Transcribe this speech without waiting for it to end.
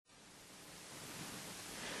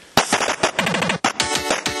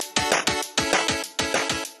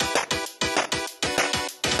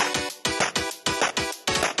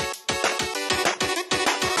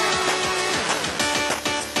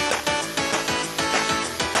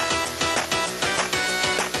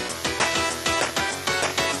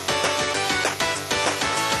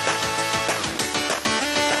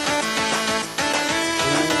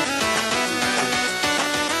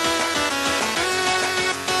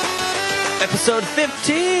Episode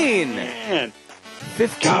 15! Man,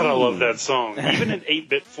 15. God, I love that song. Even in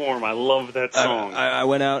 8-bit form, I love that song. I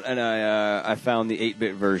went out and I found the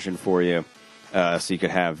 8-bit version for you, so you could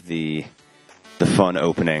have the fun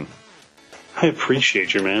opening. I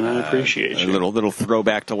appreciate you, man. I appreciate you. A little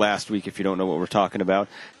throwback to last week. If you don't know what we're talking about,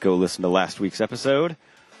 go listen to last week's episode.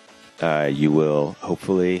 You will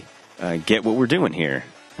hopefully get what we're doing here.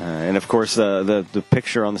 And of course, the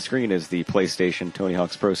picture on the screen is the PlayStation Tony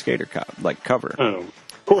Hawk's Pro Skater cover. Oh,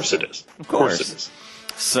 of course it is. Of course it is.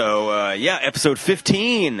 So, episode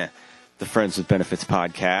 15, the Friends with Benefits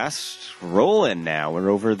podcast. Rolling now. We're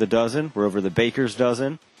over the dozen. We're over the baker's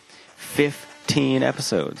dozen. 15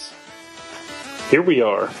 episodes. Here we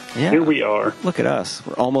are. Yeah. Here we are. Look at us.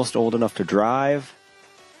 We're almost old enough to drive.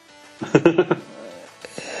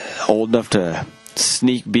 Old enough to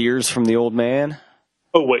sneak beers from the old man.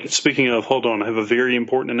 Oh, wait. Speaking of, hold on. I have a very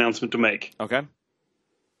important announcement to make. Okay.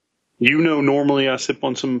 You know, normally I sip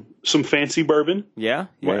on some fancy bourbon. Yeah?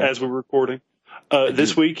 As we're recording.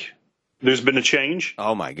 This week, there's been a change.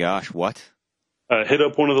 Oh, my gosh. What? Hit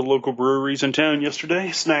up one of the local breweries in town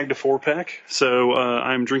yesterday, snagged a 4-pack. So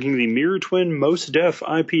I'm drinking the Mirror Twin Most Def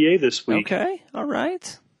IPA this week. Okay. All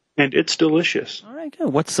right. And it's delicious. All right, good.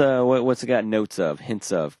 What's it got notes of,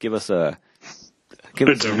 hints of? Give us a...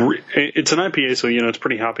 It's an IPA, so, it's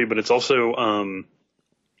pretty hoppy, but it's also,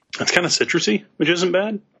 it's kind of citrusy, which isn't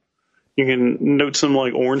bad. You can note some,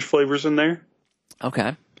 orange flavors in there.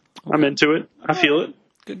 Okay. I'm into it. I feel it.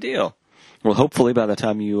 Good deal. Well, hopefully by the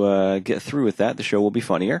time you get through with that, the show will be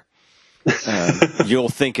funnier. You'll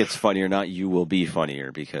think it's funnier, not you will be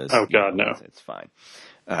funnier, because... Oh, God, no. It's fine.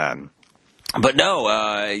 But no,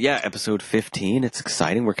 episode 15, it's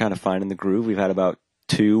exciting. We're kind of finding the groove. We've had about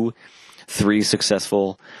 2-3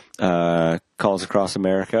 successful calls across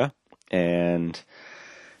America, and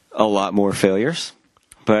a lot more failures.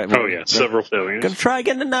 But several failures. Gonna try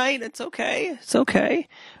again tonight. It's okay. It's okay.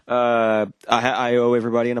 I owe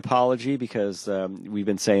everybody an apology because we've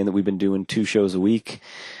been saying that we've been doing 2 shows a week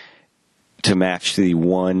to match the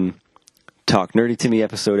one Talk Nerdy to Me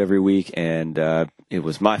episode every week, and it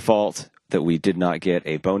was my fault that we did not get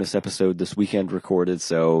a bonus episode this weekend recorded,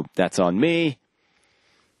 so that's on me.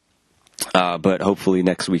 But hopefully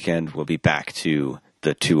next weekend we'll be back to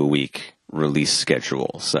the 2-a-week release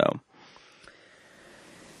schedule. So,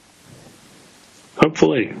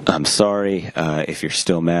 hopefully. I'm sorry if you're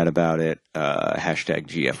still mad about it. Hashtag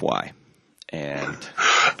GFY. And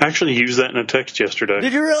I actually used that in a text yesterday.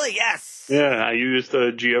 Did you really? Yes. Yeah, I used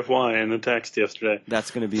GFY in the text yesterday.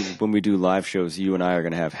 That's going to be when we do live shows. You and I are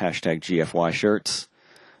going to have hashtag GFY shirts.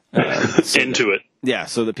 Into it. Yeah,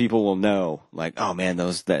 so that people will know, oh man,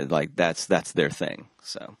 that's their thing.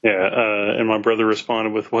 So yeah, and my brother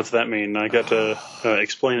responded with, "What's that mean?" And I got to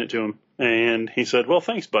explain it to him, and he said, "Well,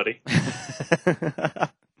 thanks, buddy."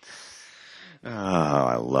 Oh,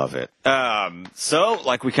 I love it. So,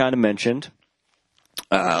 like we kind of mentioned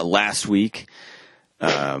last week,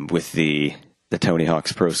 with the Tony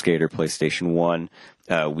Hawk's Pro Skater PlayStation 1,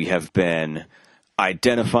 we have been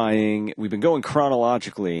we've been going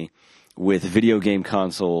chronologically with video game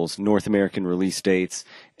consoles, North American release dates,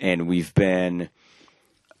 and we've been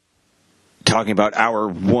talking about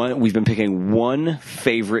we've been picking one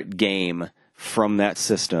favorite game from that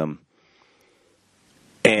system,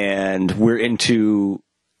 and we're into,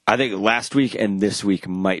 I think last week and this week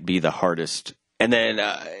might be the hardest, and then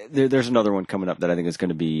there's another one coming up that I think is going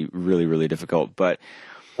to be really, really difficult, but...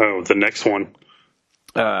 Oh, the next one.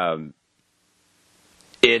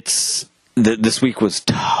 This week was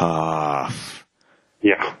tough.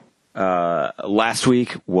 Yeah. Last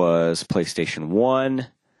week was PlayStation 1.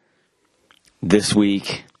 This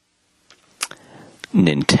week,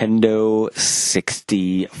 Nintendo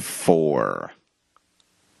 64.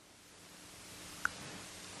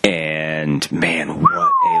 And, man, what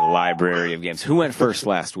a library of games. Who went first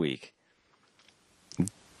last week?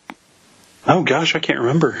 Oh, gosh, I can't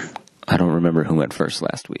remember. I don't remember who went first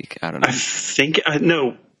last week. I don't know. I think,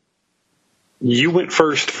 no. You went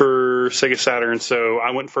first for Sega Saturn, so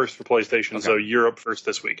I went first for PlayStation, okay. So you're up first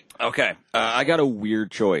this week. Okay. I got a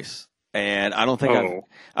weird choice, and I don't think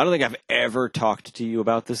I've ever talked to you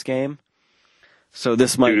about this game. So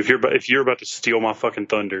this might... Dude, if you're about to steal my fucking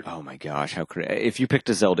thunder. Oh my gosh, how could I... If you picked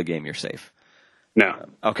a Zelda game, you're safe. No.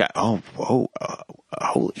 Okay. Oh, whoa.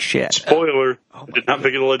 Holy shit. Spoiler. I did not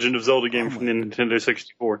pick a Legend of Zelda game from the Nintendo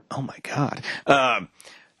 64. Oh my god.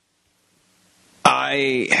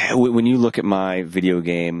 When you look at my video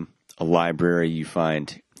game library, you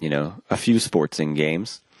find, a few sportsing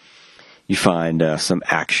games. You find some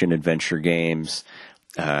action adventure games.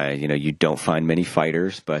 You don't find many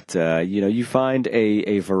fighters, but you find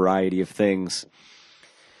a variety of things.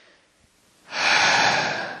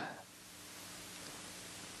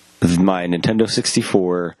 My Nintendo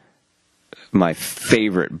 64, my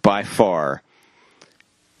favorite by far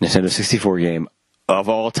Nintendo 64 game of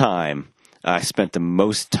all time. I spent the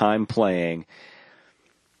most time playing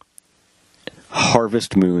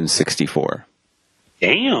Harvest Moon 64.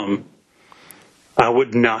 Damn. I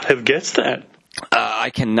would not have guessed that. I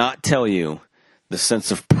cannot tell you the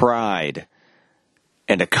sense of pride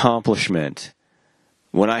and accomplishment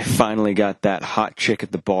when I finally got that hot chick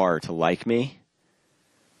at the bar to like me.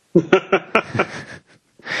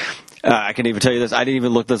 I can even tell you this. I didn't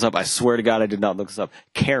even look this up. I swear to God, I did not look this up.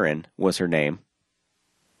 Karen was her name.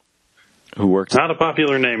 Who worked? Not a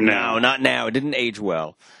popular name now. No, not now. It didn't age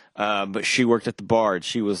well. But she worked at the bar. And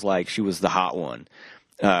she was the hot one.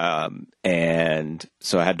 And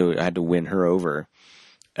so I had to win her over.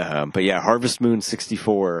 But yeah, Harvest Moon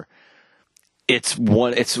 64. It's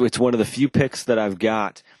one of the few picks that I've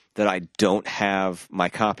got that I don't have my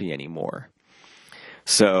copy anymore.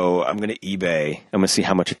 So I'm going to eBay. I'm going to see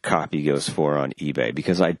how much a copy goes for on eBay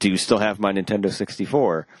because I do still have my Nintendo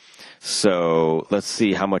 64. So let's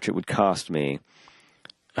see how much it would cost me.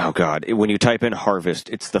 Oh God, when you type in Harvest,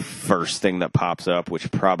 it's the first thing that pops up,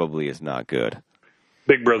 which probably is not good.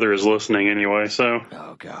 Big Brother is listening anyway, so.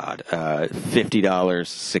 Oh God, $50,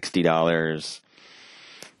 $60.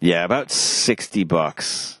 Yeah, about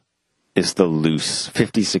 $60 is the loose.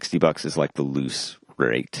 $50-$60 is like the loose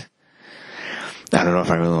rate. I don't know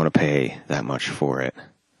if I really want to pay that much for it.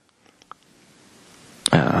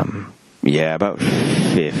 Yeah, about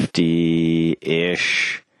 50-ish.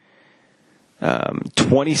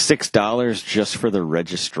 $26 just for the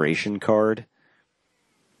registration card.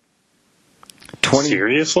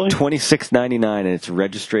 Seriously? $26.99 and it's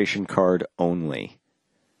registration card only.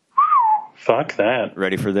 Fuck that.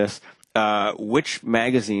 Ready for this? Which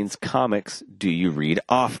magazines, comics do you read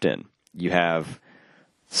often? You have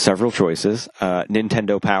several choices.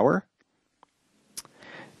 Nintendo Power,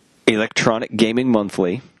 Electronic Gaming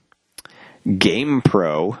Monthly, Game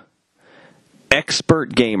Pro,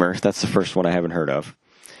 Expert Gamer, that's the first one I haven't heard of,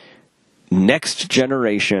 Next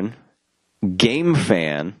Generation, Game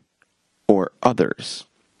Fan, or others.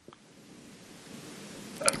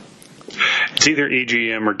 It's either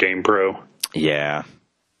EGM or Game Pro. Yeah,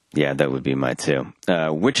 that would be my two.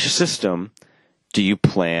 Which system do you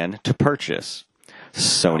plan to purchase?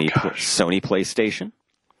 Sony PlayStation,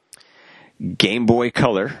 Game Boy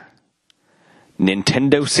Color,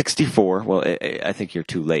 Nintendo 64. Well, I think you're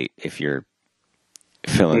too late if you're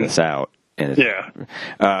filling this out. Yeah.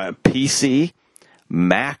 PC,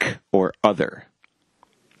 Mac, or other.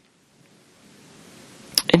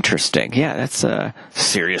 Interesting. Yeah, that's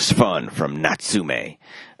serious fun from Natsume.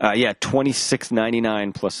 Yeah,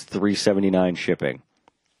 $26.99 plus $3.79 shipping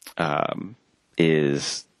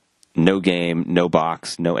is no game, no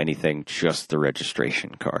box, no anything, just the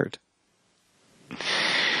registration card.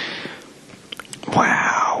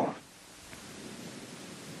 Wow.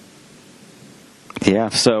 Yeah.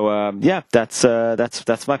 So that's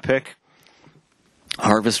my pick.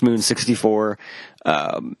 Harvest Moon 64.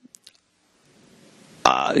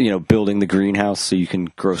 Building the greenhouse so you can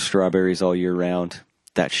grow strawberries all year round.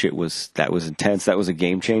 That was intense. That was a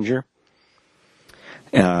game changer.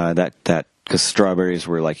 Because strawberries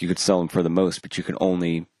were like, you could sell them for the most, but you could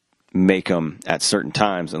only make them at certain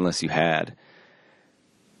times unless you had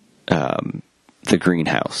the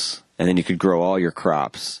greenhouse. And then you could grow all your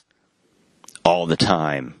crops all the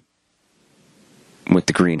time with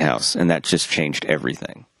the greenhouse. And that just changed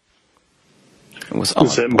everything. It was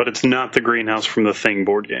awesome. But it's not the greenhouse from the Thing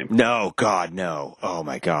board game. No, God, no. Oh,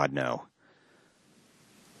 my God, no.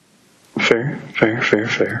 Fair.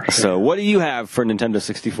 So what do you have for Nintendo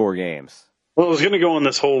 64 games? Well, I was going to go on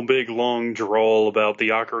this whole big, long drawl about the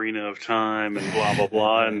Ocarina of Time and blah, blah,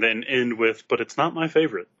 blah, and then end with, but it's not my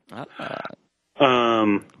favorite. But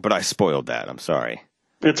I spoiled that. I'm sorry.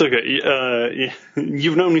 It's okay.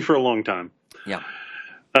 You've known me for a long time. Yeah.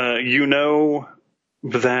 You know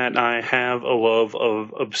that I have a love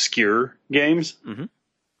of obscure games. Mm-hmm.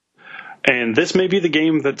 And this may be the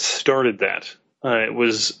game that started that. It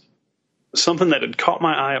was something that had caught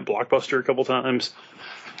my eye at Blockbuster a couple times.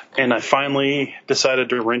 And I finally decided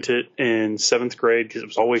to rent it in 7th grade because it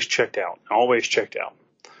was always checked out.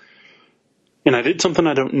 And I did something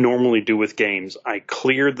I don't normally do with games. I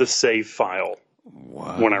cleared the save file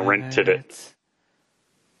when I rented it.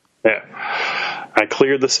 Yeah. I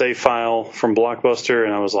cleared the save file from Blockbuster,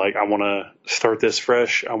 and I was like, I want to start this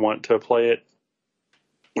fresh. I want to play it.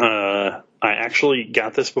 I actually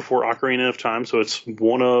got this before Ocarina of Time, so it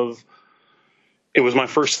was my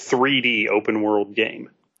first 3D open world game.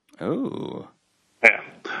 Oh. Yeah.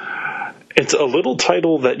 It's a little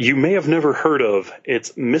title that you may have never heard of.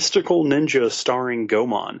 It's Mystical Ninja starring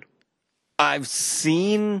Goemon. I've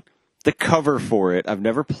seen the cover for it. I've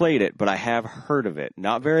never played it, but I have heard of it.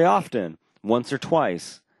 Not very often, once or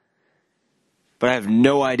twice. But I have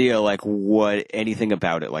no idea, anything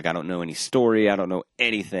about it. Like, I don't know any story. I don't know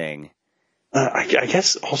anything. I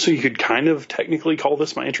guess also you could kind of technically call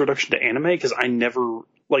this my introduction to anime, because I never,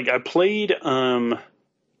 I played, I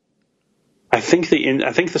think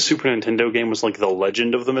the Super Nintendo game was The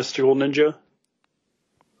Legend of the Mystical Ninja.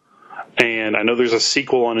 And I know there's a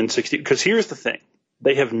sequel on N60, because here's the thing.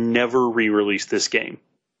 They have never re-released this game.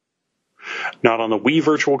 Not on the Wii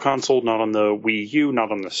Virtual Console, not on the Wii U,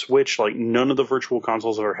 not on the Switch. None of the Virtual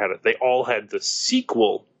Consoles ever had it. They all had the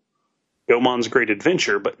sequel, Goemon's Great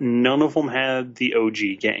Adventure, but none of them had the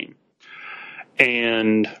OG game.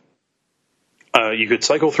 And you could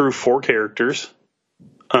cycle through 4 characters.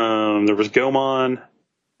 There was Goemon,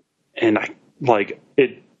 and I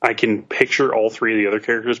can picture all 3 of the other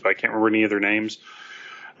characters, but I can't remember any of their names.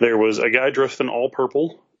 There was a guy dressed in all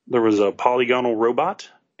purple. There was a polygonal robot,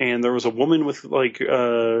 and there was a woman with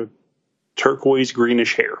turquoise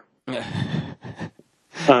greenish hair.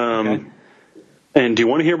 Okay. And do you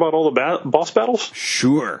want to hear about all the boss battles?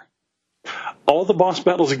 Sure. All the boss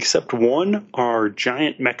battles except one are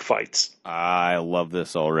giant mech fights. I love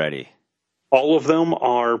this already. All of them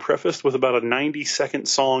are prefaced with about a 90-second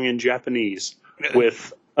song in Japanese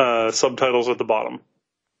with subtitles at the bottom.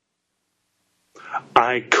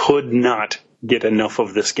 I could not get enough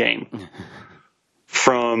of this game.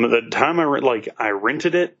 From the time I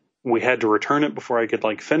rented it, we had to return it before I could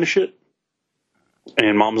finish it.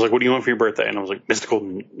 And Mom was like, "What do you want for your birthday?" And I was like, "Mystical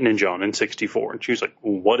Ninja on N64." And she was like,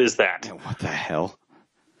 "What is that?" What the hell?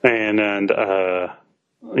 And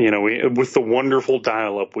with the wonderful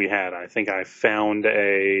dial-up we had, I think I found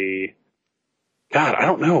I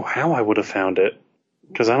don't know how I would have found it.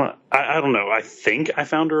 Because I don't know. I think I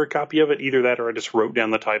found her a copy of it. Either that or I just wrote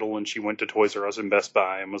down the title and she went to Toys R Us and Best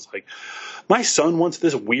Buy and was like, "My son wants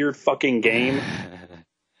this weird fucking game."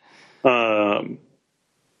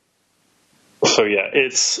 So yeah,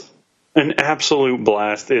 it's an absolute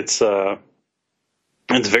blast. It's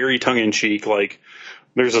very tongue-in-cheek.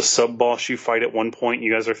 There's a sub-boss you fight at one point.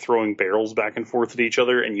 You guys are throwing barrels back and forth at each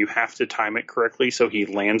other, and you have to time it correctly so he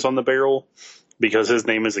lands on the barrel because his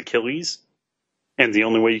name is Achilles. And the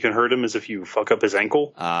only way you can hurt him is if you fuck up his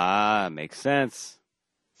ankle. Ah, makes sense.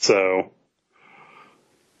 So,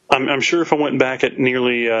 I'm sure if I went back at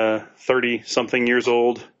nearly 30-something years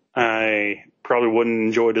old, I probably wouldn't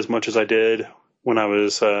enjoy it as much as I did when I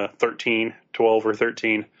was 12 or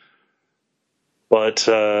 13. But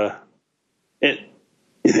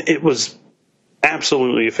it was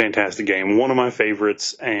absolutely a fantastic game. One of my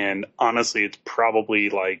favorites, and honestly, it's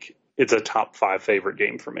probably it's a top 5 favorite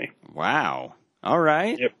game for me. Wow. All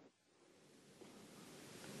right. Yep.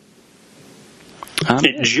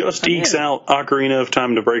 It just ekes out Ocarina of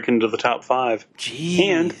Time to break into the top 5. Jeez.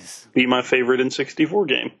 And be my favorite N64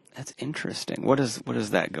 game. That's interesting. What is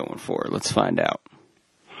that going for? Let's find out.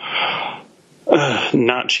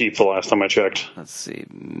 Not cheap the last time I checked. Let's see.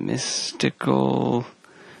 Mystical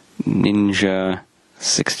Ninja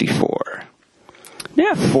 64.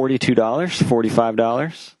 Yeah, $42,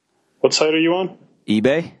 $45. What site are you on?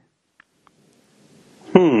 eBay.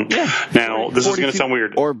 Yeah. Now, this is going to sound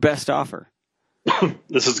weird. Or best offer.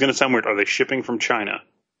 This is going to sound weird. Are they shipping from China?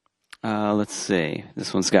 Let's see.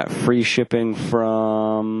 This one's got free shipping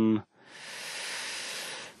from...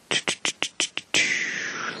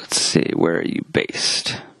 Let's see. Where are you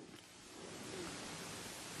based?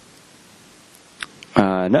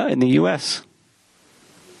 No, in the U.S.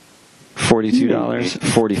 $42,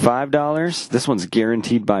 $45. This one's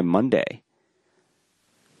guaranteed by Monday.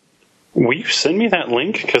 Will you send me that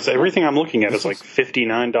link? Because everything I'm looking at is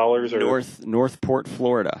 $59 or... Northport,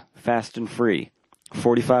 Florida. Fast and free.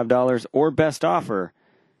 $45 or best offer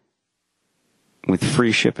with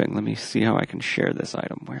free shipping. Let me see how I can share this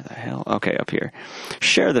item. Where the hell? Okay, up here.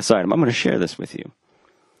 Share this item. I'm going to share this with you.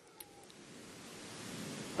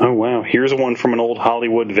 Oh, wow. Here's one from an old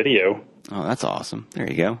Hollywood video. Oh, that's awesome. There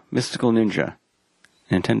you go. Mystical Ninja.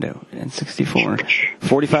 Nintendo N64.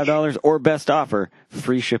 $45 or best offer.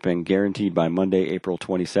 Free shipping guaranteed by Monday, April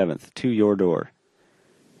 27th to your door.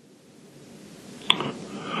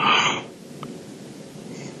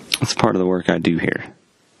 That's part of the work I do here.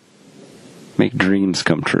 Make dreams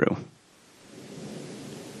come true.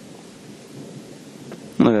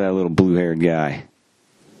 Look at that little blue-haired guy.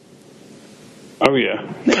 Oh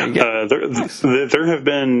yeah. There you go. There have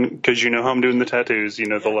been, because you know how I'm doing the tattoos. You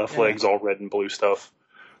know, the left leg's all red and blue stuff.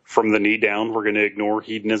 From the knee down, we're going to ignore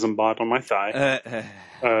hedonism bot on my thigh.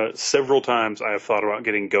 Several times I have thought about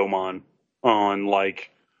getting Gomon on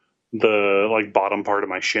the bottom part of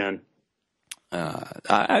my shin.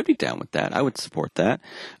 I'd be down with that. I would support that.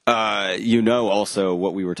 Also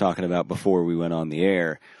what we were talking about before we went on the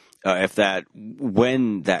air.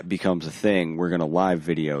 When that becomes a thing, we're going to live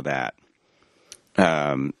video that.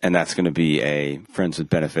 And that's going to be a Friends with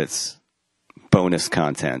Benefits bonus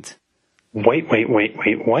content. Wait.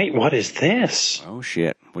 What is this? Oh,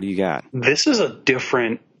 shit. What do you got? This is a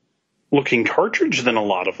different looking cartridge than a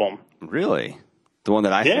lot of them. Really? The one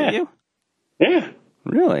that I sent you? Yeah.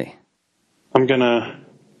 Really? I'm gonna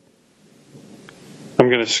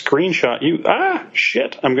screenshot you.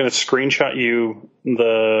 Shit. I'm gonna screenshot you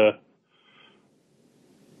the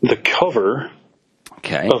cover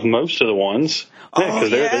of most of the ones.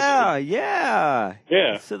 Yeah. Yeah.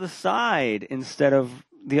 It's to the side instead of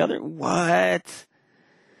the other. What?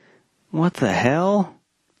 What the hell?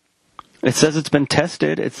 It says it's been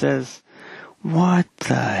tested. It says, what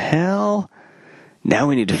the hell? Now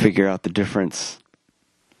we need to figure out the difference.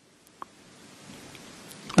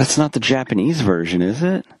 That's not the Japanese version, is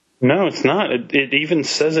it? No, it's not. It even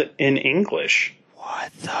says it in English.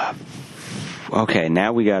 What the? Okay,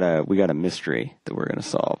 now we got a mystery that we're gonna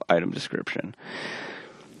solve. Item description.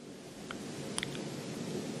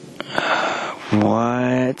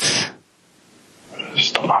 What? It's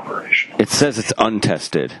still operational. It says it's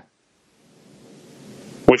untested.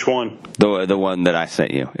 Which one? The one that I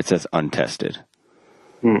sent you. It says untested.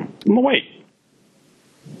 Wait.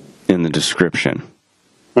 In the description.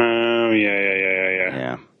 Oh,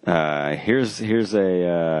 yeah. Here's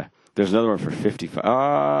a there's another one for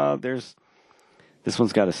 55. This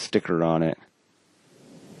one's got a sticker on it.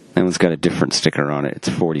 That one's got a different sticker on it. It's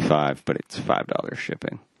 45, but it's $5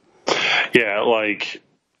 shipping. Yeah,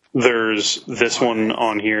 there's this one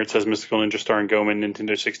on here. It says Mystical Ninja Star and Goman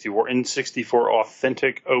Nintendo 64 N64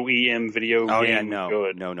 authentic OEM video game. Oh yeah, no,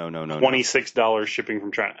 good. No. $26 shipping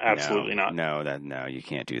from China. Absolutely not. No, you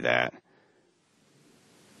can't do that.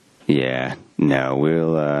 Yeah, no,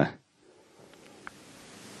 we'll.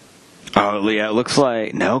 Oh yeah, it looks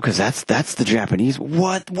like no, because that's the Japanese.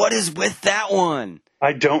 What is with that one?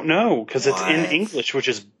 I don't know because it's in English, which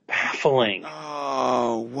is baffling.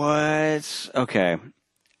 Oh, what? Okay.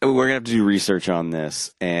 We're gonna have to do research on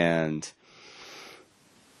this, and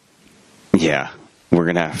yeah, we're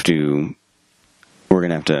gonna have to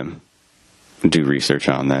do research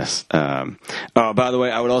on this. By the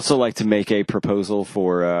way, I would also like to make a proposal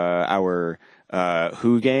for our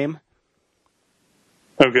Who game.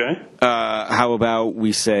 Okay. How about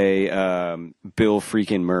we say Bill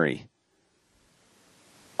freaking Murray?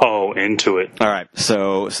 Oh, into it. All right.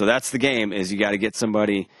 So that's the game. Is you got to get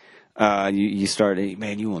somebody. You start,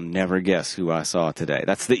 man, you will never guess who I saw today.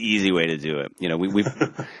 That's the easy way to do it. You know, we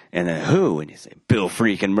and then who? And you say, Bill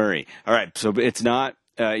freaking Murray. All right, so it's not,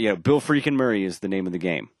 Bill freaking Murray is the name of the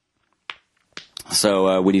game.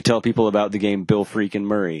 So when you tell people about the game Bill freaking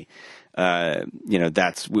Murray,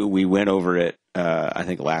 we went over it, I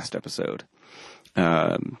think last episode,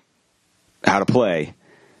 how to play.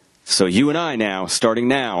 So you and I now, starting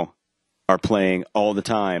now, are playing all the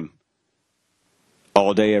time.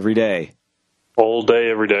 All day, every day. All day,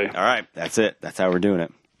 every day. All right, that's it. That's how we're doing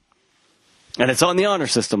it. And it's on the honor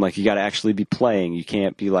system. Like, you got to actually be playing. You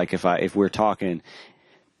can't be like, if we're talking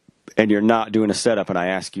and you're not doing a setup and I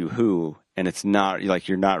ask you who, and it's not like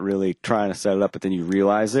you're not really trying to set it up, but then you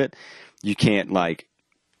realize it, you can't we're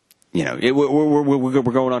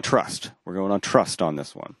going on trust. We're going on trust on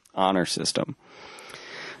this one. Honor system.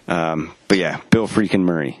 But yeah, Bill freaking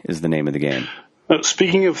Murray is the name of the game.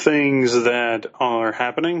 Speaking of things that are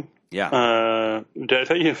happening, did I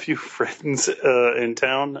tell you a few friends in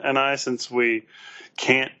town and I, since we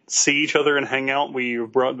can't see each other and hang out, we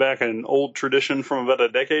brought back an old tradition from about a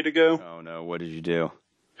decade ago. Oh no, what did you do?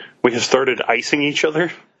 We have started icing each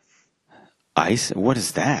other. Ice? What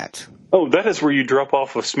is that? Oh, that is where you drop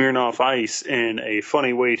off a Smirnoff Ice in a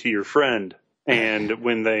funny way to your friend. And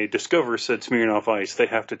when they discover said Smirnoff Ice, they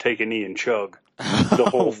have to take a knee and chug the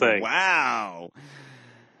whole thing. Wow.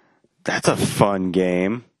 That's a fun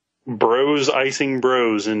game. Bros icing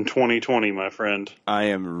bros in 2020, my friend. I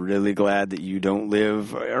am really glad that you don't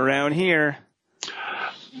live around here.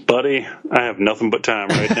 Buddy, I have nothing but time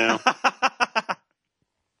right now.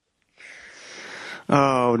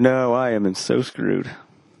 Oh, no, I am so screwed.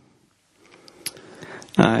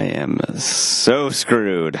 I am so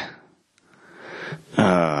screwed.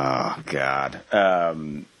 Oh, God.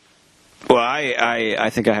 Well, I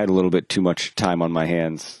think I had a little bit too much time on my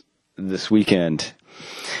hands this weekend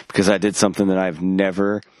because I did something that I've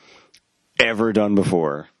never, ever done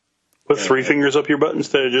before. Put 3 fingers up your butt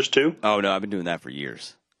instead of just 2? Oh, no, I've been doing that for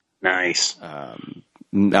years. Nice. I'm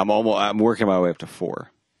working my way up to 4.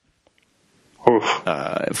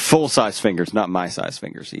 Full-size fingers, not my size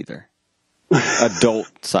fingers either.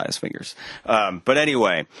 Adult-size fingers. But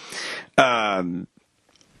anyway,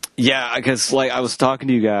 yeah, because like I was talking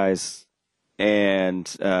to you guys,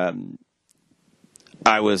 and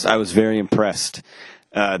I was very impressed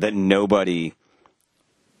that nobody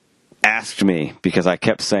asked me because I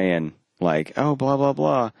kept saying like, oh, blah blah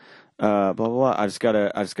blah, blah blah blah. I just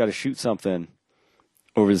gotta shoot something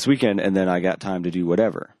over this weekend, and then I got time to do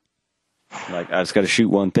whatever. Like I just got to shoot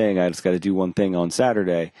one thing. I just got to do one thing on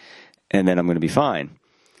Saturday, and then I'm going to be fine.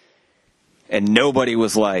 And nobody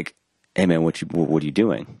was like, "Hey man, what are you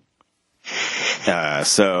doing?"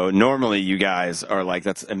 So normally you guys are like,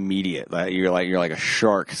 that's immediate. You're like a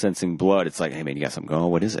shark sensing blood. It's like, hey man, you got something going on?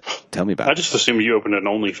 What is it? Tell me about it. I just assumed you opened an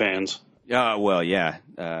OnlyFans. Well, yeah,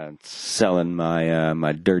 selling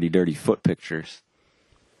my dirty foot pictures.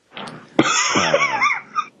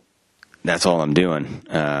 That's all I'm doing.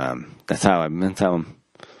 That's how I'm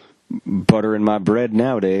buttering my bread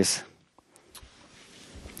nowadays.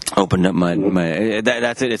 Opened up my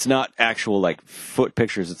that's it. It's not actual like foot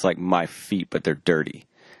pictures. It's like my feet, but they're dirty.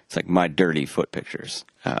 It's like my dirty foot pictures.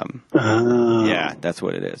 Yeah, that's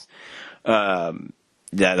what it is. Yeah,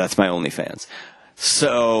 that's my OnlyFans.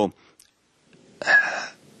 So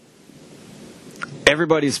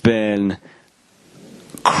everybody's been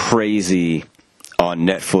crazy on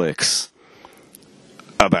Netflix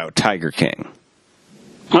about Tiger King.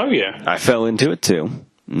 Oh yeah, I fell into it too.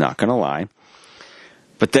 Not gonna lie.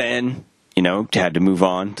 But then, had to move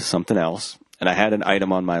on to something else. And I had an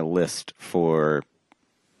item on my list for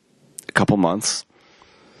a couple months.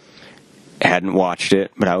 I hadn't watched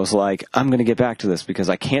it, but I was like, I'm going to get back to this because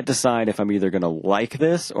I can't decide if I'm either going to like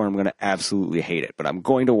this or I'm going to absolutely hate it. But I'm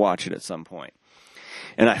going to watch it at some point.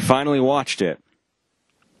 And I finally watched it.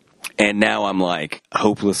 And now I'm like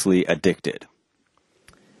hopelessly addicted.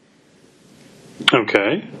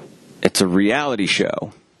 Okay. It's a reality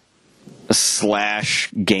show.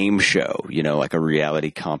 / game show, like a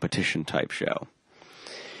reality competition type show.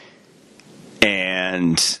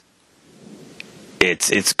 And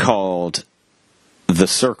it's called The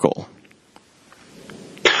Circle.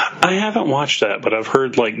 I haven't watched that, but I've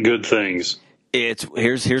heard like good things.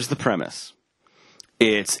 Here's the premise.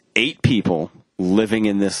 It's 8 people living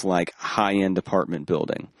in this like high-end apartment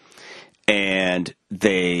building. And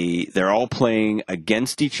they're all playing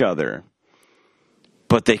against each other.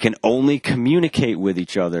 But they can only communicate with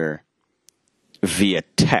each other via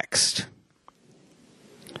text.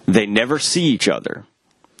 They never see each other.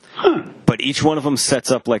 But each one of them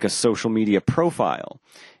sets up like a social media profile.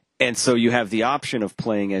 And so you have the option of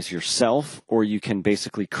playing as yourself, or you can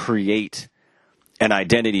basically create an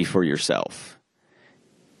identity for yourself.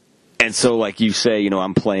 And so like you say,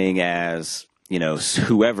 I'm playing as,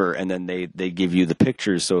 whoever, and then they give you the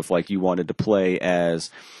pictures. So if like you wanted to play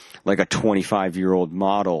as like a 25-year-old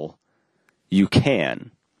model, you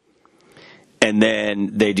can. And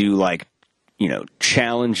then they do like,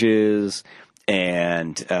 challenges,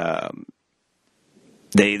 and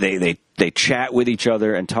they chat with each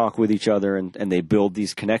other and talk with each other, and they build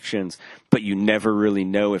these connections, but you never really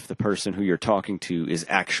know if the person who you're talking to is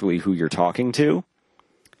actually who you're talking to.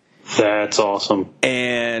 That's awesome.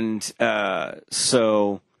 And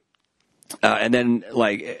so and then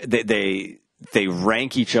like they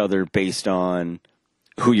rank each other based on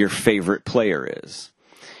who your favorite player is.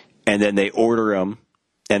 And then they order them,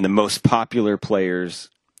 and the most popular players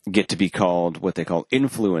get to be called what they call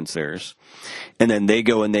influencers. And then they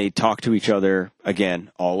go and they talk to each other,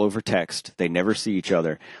 again, all over text. They never see each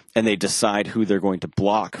other. And they decide who they're going to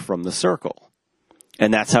block from the circle.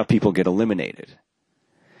 And that's how people get eliminated.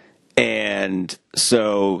 And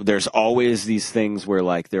so there's always these things where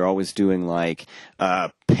like they're always doing like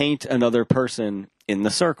paint another person in the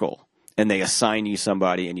circle, and they assign you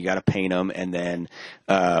somebody and you got to paint them, and then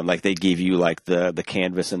like they give you like the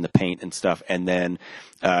canvas and the paint and stuff, and then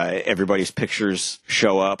everybody's pictures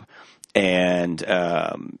show up, and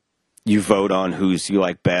you vote on who's you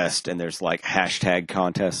like best, and there's like hashtag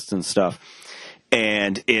contests and stuff.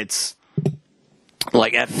 And it's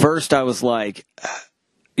like at first I was like,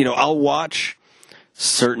 I'll watch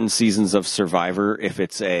certain seasons of Survivor if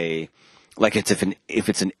it's if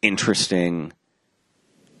it's an interesting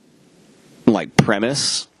like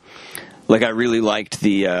premise. Like I really liked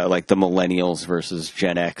the millennials versus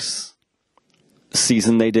Gen X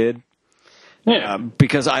season they did. Yeah.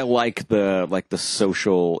 Because I like the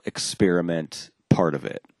social experiment part of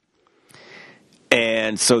it.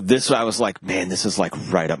 And so I was like, man, this is like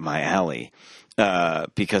right up my alley.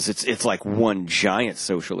 Because it's like one giant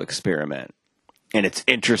social experiment. And it's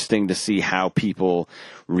interesting to see how people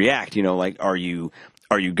react. You know, like, are you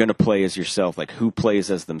going to play as yourself? Like, who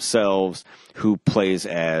plays as themselves? Who plays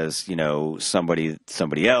as, you know, somebody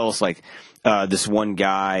else? Like, this one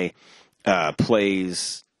guy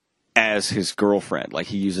plays as his girlfriend. Like,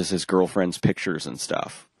 he uses his girlfriend's pictures and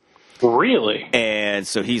stuff. Really? And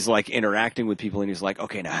so he's like interacting with people, and he's like,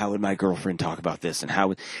 okay, now how would my girlfriend talk about this?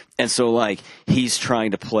 And so like he's trying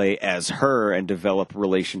to play as her and develop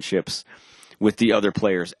relationships with the other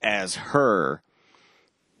players as her.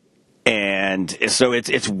 And so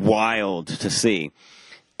it's wild to see.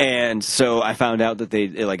 And so I found out that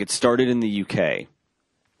it started in the UK,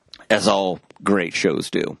 as all great shows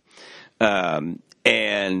do.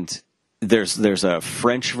 And there's a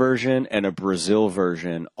French version and a Brazil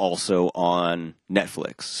version also on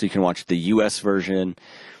Netflix. So you can watch the US version,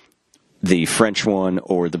 the French one,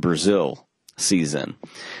 or the Brazil season.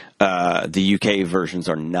 The UK versions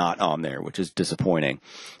are not on there, which is disappointing.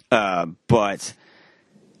 But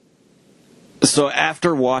so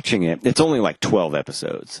after watching it, it's only like 12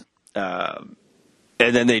 episodes. And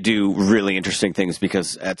then they do really interesting things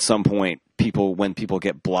because at some point, when people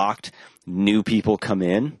get blocked, new people come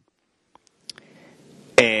in.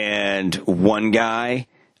 And one guy,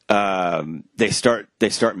 they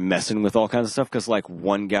start messing with all kinds of stuff because like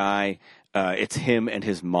one guy, it's him and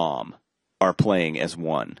his mom are playing as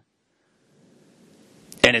one.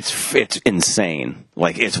 And it's insane.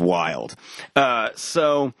 Like, it's wild.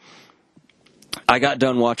 So I got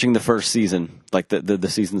done watching the first season, like the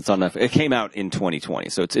season that's on Netflix. It came out in 2020,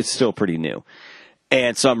 so it's still pretty new.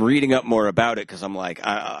 And so I'm reading up more about it because I'm like,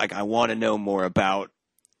 I want to know more about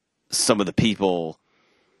some of the people,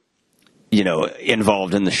 you know,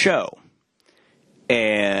 involved in the show.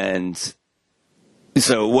 And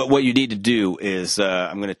so what you need to do is,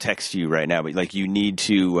 I'm going to text you right now, but like you need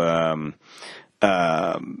to watch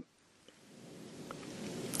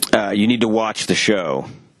the show.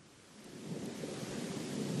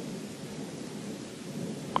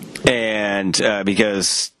 And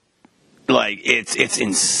because like it's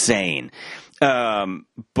insane.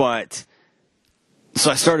 But so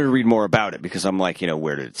I started to read more about it because I'm like, you know,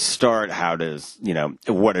 where did it start? How does, you know,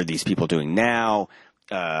 what are these people doing now?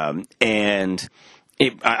 And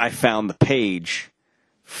I found the page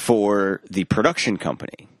for the production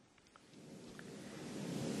company.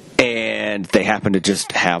 And they happen to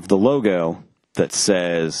just have the logo that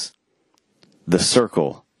says The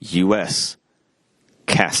Circle US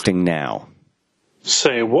casting now.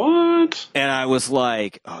 Say what? And I was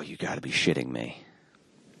like, oh, you got to be shitting me.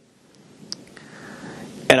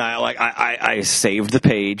 And I saved the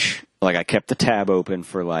page. Like, I kept the tab open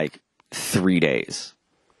for like 3 days.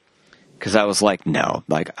 Because I was like, no,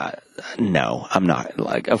 like, no, I'm not.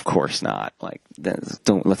 Like, of course not. Like,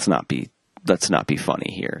 let's not be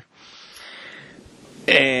funny here.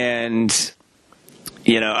 And,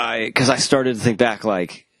 you know, because I started to think back,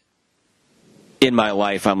 like, in my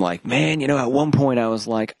life, I'm like, man, you know, at one point I was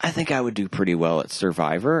like, I think I would do pretty well at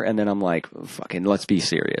Survivor. And then I'm like, fucking, let's be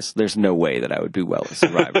serious. There's no way that I would do well at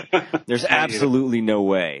Survivor. There's absolutely no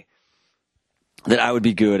way that I would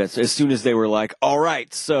be good at. As soon as they were like, all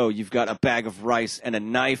right, so you've got a bag of rice and a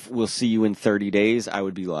knife. We'll see you in 30 days. I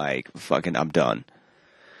would be like, fucking, I'm done.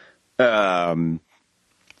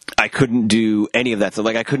 I couldn't do any of that. So,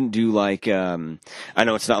 like, I couldn't do, like, I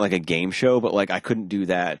know it's not like a game show, but, like, I couldn't do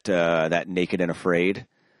that Naked and Afraid.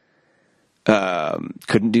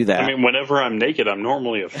 Couldn't do that. I mean, whenever I'm naked, I'm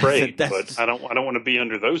normally afraid, but I don't want to be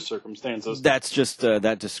under those circumstances. That's just,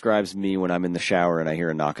 that describes me when I'm in the shower and I hear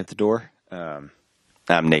a knock at the door. I'm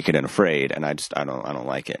naked and afraid, and I don't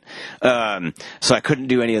like it. So I couldn't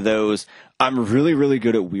do any of those. I'm really, really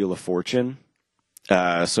good at Wheel of Fortune.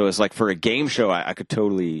 So it's like for a game show, I could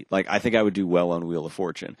totally, like, I think I would do well on Wheel of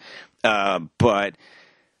Fortune. But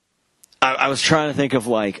I was trying to think of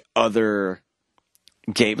like other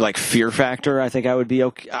game, like Fear Factor. I think I would be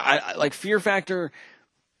okay. I like Fear Factor,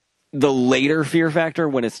 the later Fear Factor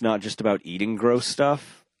when it's not just about eating gross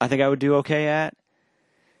stuff. I think I would do okay at.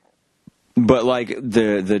 But like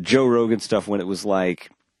the Joe Rogan stuff when it was like,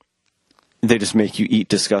 they just make you eat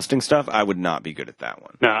disgusting stuff, I would not be good at that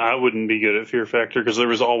one. No, I wouldn't be good at Fear Factor because there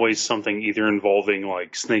was always something either involving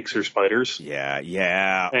like snakes or spiders.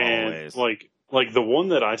 Yeah, and always. Like the one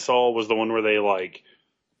that I saw was the one where they like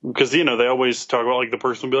Because, you know, they always talk about, like, the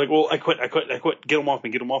person will be like, well, I quit, get them off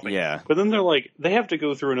me, Yeah. But then they're like, they have to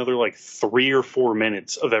go through another, like, 3 or 4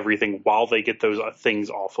 minutes of everything while they get those things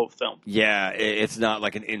off of them. Yeah, it's not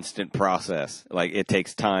like an instant process. Like, it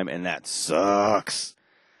takes time, and that sucks.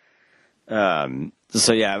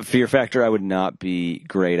 So yeah, Fear Factor I would not be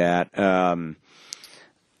great at. I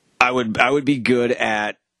would be good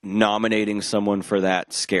at nominating someone for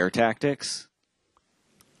that scare tactics,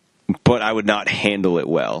 but I would not handle it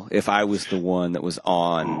well if I was the one that was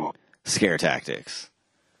on scare tactics.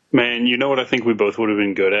 Man, you know what I think we both would have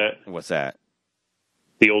been good at? What's that?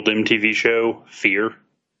 The old MTV show, Fear.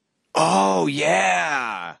 Oh,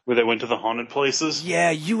 yeah. Where they went to the haunted places.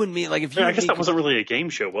 Yeah, you and me. Like, if you I guess that wasn't really a game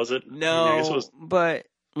show, was it? No, I guess it was... but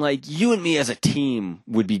like you and me as a team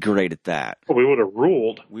would be great at that. Well, we would have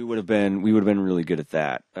ruled. We would have been really good at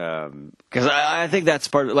that. Because I think that's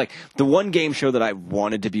part of, like, the one game show that I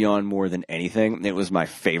wanted to be on more than anything. It was my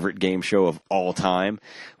favorite game show of all time.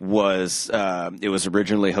 It was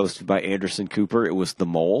originally hosted by Anderson Cooper. It was The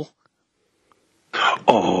Mole.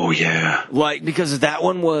 Oh, yeah. Like, because that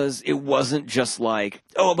one it wasn't just like,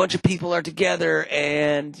 oh, a bunch of people are together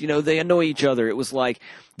and, you know, they annoy each other. It was like,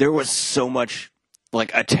 there was so much,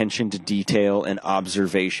 like, attention to detail and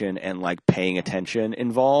observation and, like, paying attention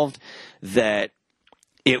involved that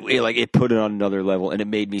it put it on another level, and it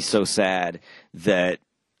made me so sad that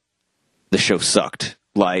the show sucked.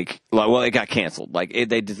 Like, well, it got canceled. Like,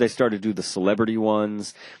 they started to do the celebrity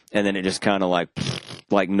ones, and then it just kind of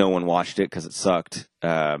like no one watched it because it sucked.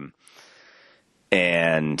 And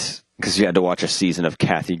because you had to watch a season of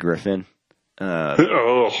Kathy Griffin,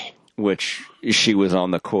 which she was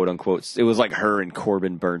on the quote unquote. It was like her and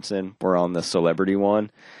Corbin Burnson were on the celebrity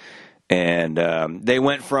one, and they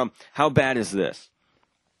went from, how bad is this?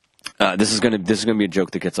 This is gonna be a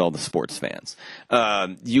joke that gets all the sports fans.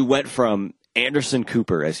 You went from Anderson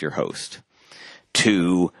Cooper as your host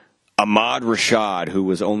to Ahmad Rashad, who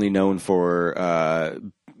was only known for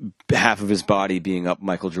half of his body being up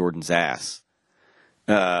Michael Jordan's ass.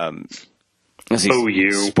 Sportsing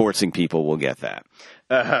people will get that.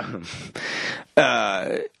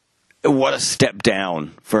 What a step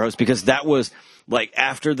down for host, because that was like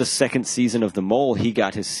after the second season of The Mole, he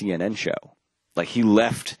got his CNN show. Like, he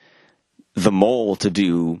left The Mole to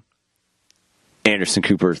do Anderson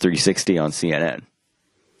Cooper 360 on CNN.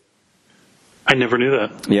 I never knew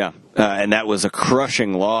that. Yeah, and that was a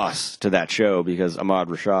crushing loss to that show because Ahmad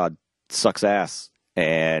Rashad sucks ass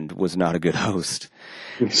and was not a good host.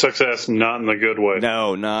 Sucks ass, not in the good way.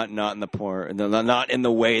 No, not in the poor, not in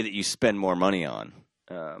the way that you spend more money on.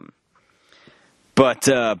 But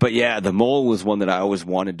yeah, The Mole was one that I always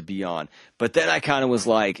wanted to be on. But then I kind of was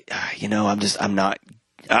like, you know, I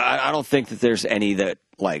don't think that there's any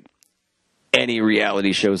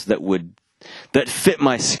reality shows that fit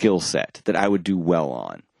my skill set that I would do well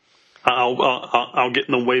on. I'll get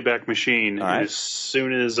in the Wayback Machine right. As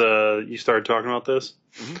soon as you started talking about this.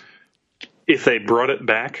 Mm-hmm. If they brought it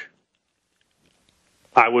back,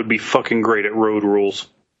 I would be fucking great at Road Rules.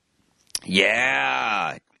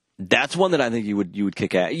 Yeah, that's one that I think you would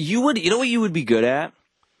kick at. You know what you would be good at?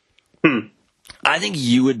 I think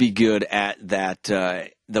you would be good at that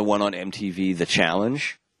the one on MTV, The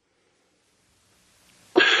Challenge.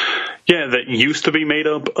 Yeah, that used to be made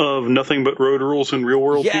up of nothing but road rules and real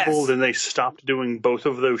world people. Then they stopped doing both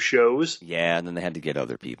of those shows. Yeah, and then they had to get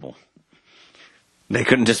other people. They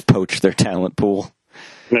couldn't just poach their talent pool.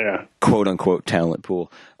 Yeah. Quote unquote talent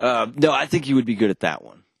pool. No, I think you would be good at that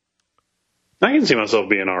one. I can see myself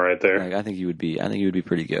being all right there. I think you would be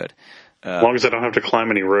pretty good. As long as I don't have to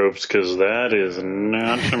climb any ropes, because that is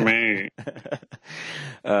not to me.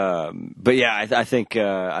 But yeah, I think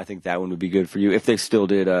that one would be good for you. If they still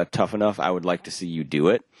did Tough Enough, I would like to see you do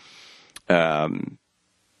it.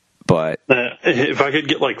 But if I could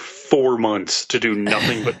get like 4 months to do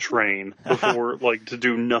nothing but train before, like, to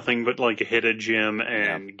do nothing but like hit a gym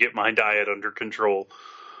and get my diet under control.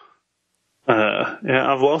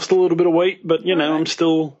 Yeah, I've lost a little bit of weight, but you know, I'm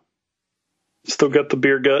still got the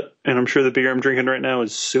beer gut, and I'm sure the beer I'm drinking right now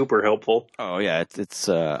is super helpful. Oh yeah, it's.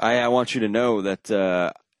 I want you to know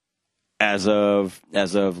that as of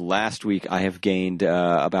last week, I have gained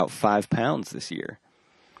about 5 pounds this year.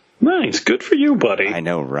 Nice, good for you, buddy. I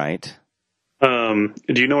know, right? Do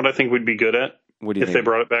you know what I think we'd be good at? What do you think? If they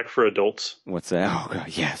brought it back for adults? What's that? Oh God,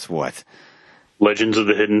 yes, what? Legends of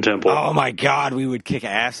the Hidden Temple. Oh my God, we would kick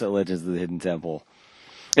ass at Legends of the Hidden Temple.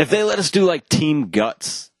 If they let us do like Team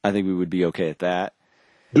Guts, I think we would be okay at that.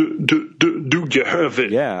 Do you have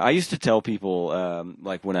it? Yeah, I used to tell people,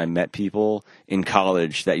 like when I met people in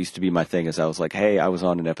college, that used to be my thing. Is I was like, hey, I was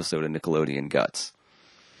on an episode of Nickelodeon Guts.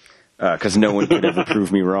 because no one could ever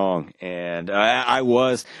prove me wrong. And I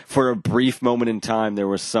was, for a brief moment in time, there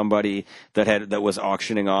was somebody that was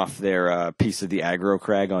auctioning off their piece of the aggro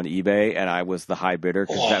crag on eBay, and I was the high bidder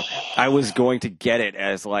because I was going to get it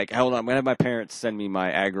as like, hold on, I'm going to have my parents send me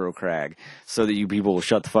my aggro crag so that you people will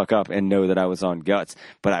shut the fuck up and know that I was on guts.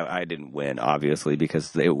 But I didn't win, obviously,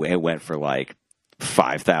 because it went for like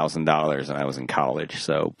 $5,000 and I was in college,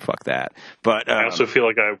 so fuck that. But I also feel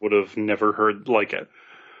like I would have never heard like it.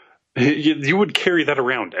 You would carry that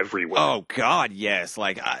around everywhere. Oh God, yes.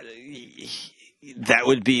 Like that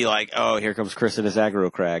would be like, oh, here comes Chris and his aggro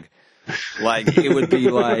crag. Like it would be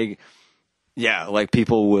like, yeah, like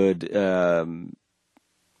people would, yeah,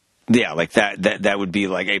 like that would be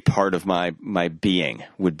like a part of my being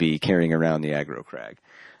would be carrying around the aggro crag.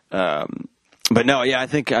 But no, yeah, I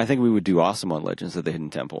think we would do awesome on Legends of the Hidden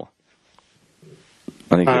Temple.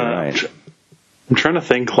 I think you're right. I'm trying to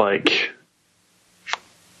think like.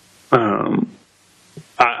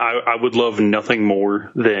 I would love nothing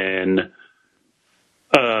more than,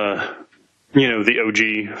 the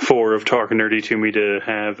OG 4 of Talking Nerdy to Me to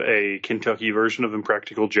have a Kentucky version of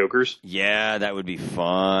Impractical Jokers. Yeah, that would be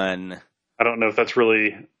fun. I don't know if that's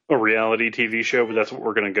really a reality TV show, but that's what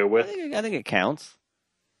we're going to go with. I think it counts.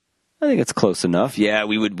 I think it's close enough. Yeah,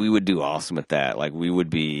 we would do awesome at that. Like we would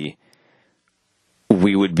be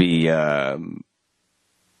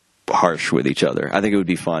harsh with each other. I think it would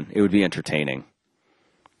be fun. It would be entertaining.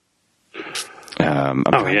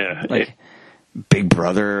 Like Big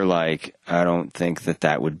Brother. Like I don't think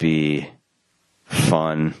that would be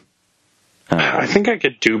fun. I think I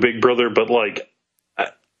could do Big Brother, but like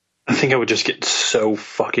I think I would just get so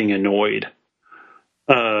fucking annoyed.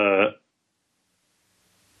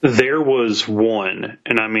 There was one,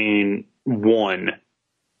 and I mean one.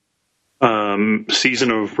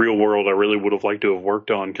 Season of Real World I really would have liked to have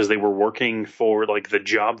worked on because they were working for like the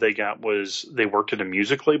job they got was they worked at a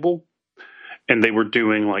music label and they were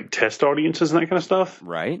doing like test audiences and that kind of stuff.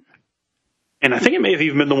 Right. And I think it may have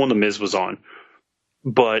even been the one The Miz was on,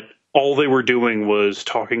 but all they were doing was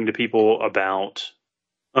talking to people about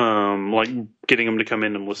like getting them to come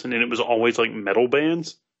in and listen, and it was always like metal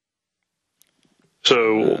bands.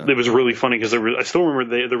 So it was really funny because I still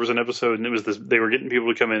remember there was an episode and it was they were getting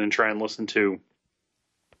people to come in and try and listen to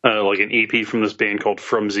like an EP from this band called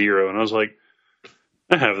From Zero, and I was like,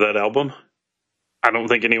 I have that album. I don't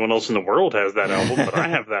think anyone else in the world has that album, but I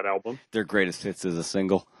have that album. Their greatest hits is a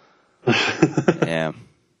single. Yeah.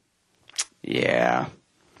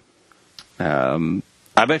 I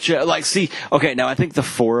bet you. Like, see, okay, now I think the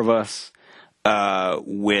four of us,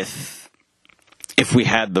 if we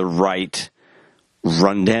had the right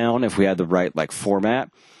rundown, if we had the right like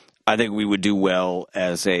format, I think we would do well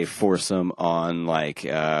as a foursome on like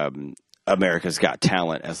America's Got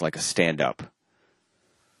Talent as like a stand-up.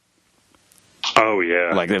 Oh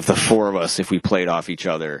yeah, like if the four of us, if we played off each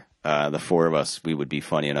other, the four of us, we would be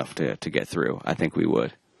funny enough to get through. I think we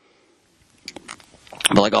would.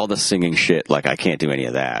 But like all the singing shit, like I can't do any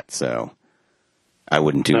of that, so I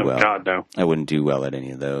wouldn't do well. God, no. I wouldn't do well at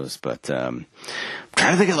any of those. But I'm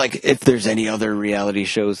trying to think of like if there's any other reality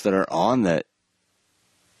shows that are on that,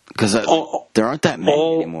 because there aren't that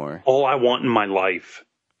many anymore. All I want in my life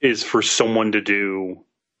is for someone to do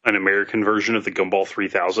an American version of the Gumball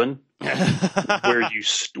 3000,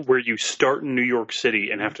 where you start in New York City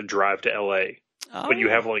and have to drive to LA, but you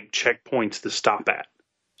have like checkpoints to stop at,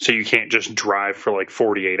 so you can't just drive for like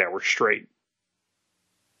 48 hours straight.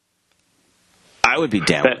 I would be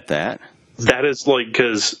down with that. That is like,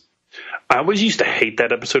 because I always used to hate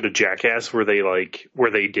that episode of Jackass where they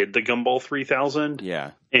did the Gumball 3000.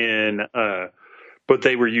 Yeah. And but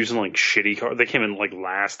they were using like shitty cars. They came in like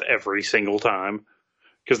last every single time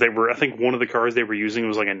because I think one of the cars they were using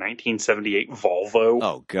was like a 1978 Volvo.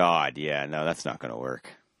 Oh God, yeah, no, that's not going to work.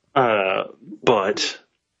 But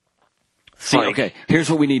see, okay, here's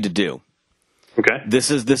what we need to do. Okay.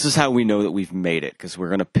 This is how we know that we've made it, because we're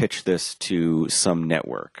going to pitch this to some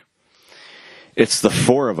network. It's the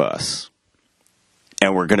four of us,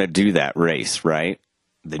 and we're going to do that race, right?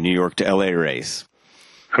 The New York to LA race.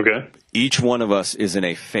 Okay. Each one of us is in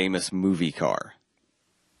a famous movie car.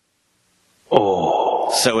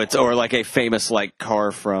 Oh. So or like a famous like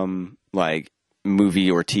car from like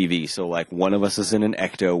movie or TV. So like one of us is in an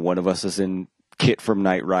Ecto, one of us is in Kit from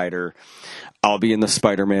Knight Rider. I'll be in the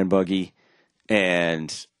Spider-Man buggy.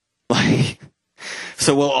 And like,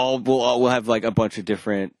 so we'll have like a bunch of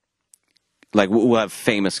different, like we'll have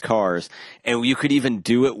famous cars, and you could even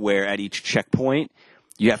do it where at each checkpoint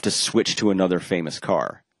you have to switch to another famous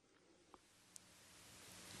car.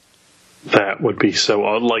 That would be so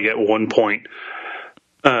odd. Like at one point,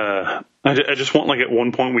 I just want, like, at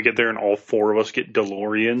one point we get there and all four of us get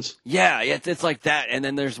DeLoreans. Yeah, it's like that. And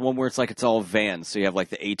then there's one where it's like it's all vans. So you have like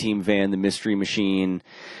the A-Team van, the Mystery Machine.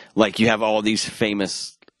 Like you have all these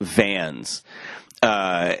famous vans.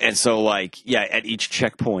 And so like, yeah, at each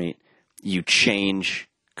checkpoint, you change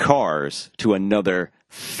cars to another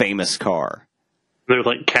famous car. They're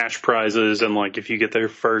like cash prizes, and like if you get there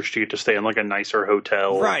first, you get to stay in like a nicer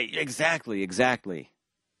hotel. Right, exactly.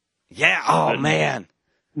 Yeah, oh man.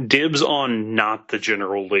 Dibs on not the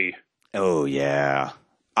General Lee. Oh yeah.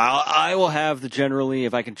 I will have the General Lee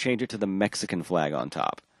if I can change it to the Mexican flag on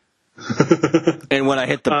top. And when I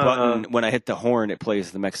hit the button, when I hit the horn, it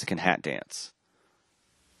plays the Mexican hat dance.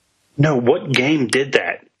 No, what game did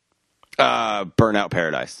that? Burnout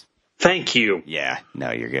Paradise. Thank you. Yeah,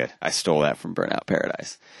 no, you're good. I stole that from Burnout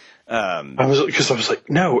Paradise. I was like,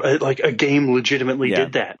 no, like a game legitimately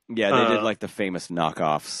did that. Yeah, they did like the famous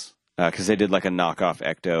knockoffs. Because they did like a knockoff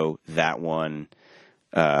Ecto, that one.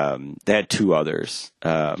 They had two others.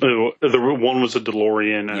 The one was a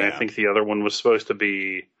DeLorean, and I think the other one was supposed to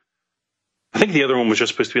be. I think the other one was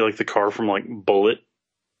just supposed to be like the car from like Bullet,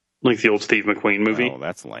 like the old Steve McQueen movie. Oh,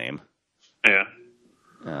 that's lame. Yeah.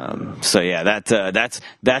 So yeah,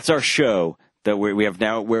 that's our show that we have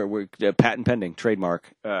now. We're patent pending,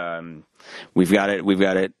 trademark. We've got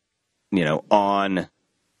it. You know, on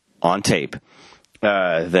tape.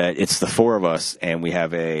 That it's the four of us, and we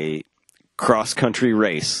have a cross-country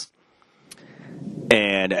race.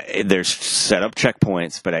 And there's set up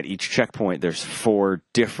checkpoints, but at each checkpoint, there's four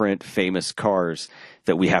different famous cars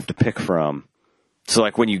that we have to pick from. So,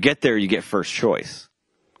 like, when you get there, you get first choice.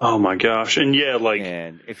 Oh, my gosh. And, yeah, like...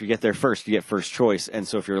 And if you get there first, you get first choice. And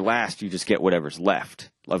so if you're last, you just get whatever's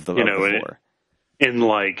left of the four. In,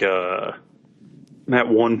 like, at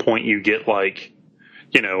one point, you get, like...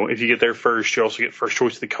 You know, if you get there first, you also get first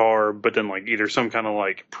choice of the car, but then, like, either some kind of,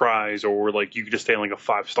 like, prize or, like, you could just stay in, like, a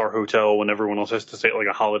 5-star hotel when everyone else has to stay at, like,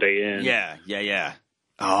 a Holiday Inn. Yeah.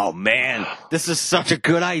 Oh, man. This is such a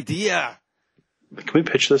good idea. Can we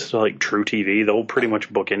pitch this to, like, True TV? They'll pretty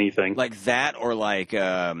much book anything. Like that or, like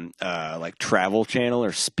Travel Channel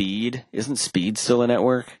or Speed. Isn't Speed still a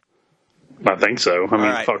network? I think so. I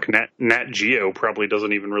mean, fuck, Nat Geo probably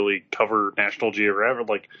doesn't even really cover National Geographic,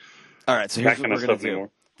 like... All right, so here's what we're going to do. Anymore.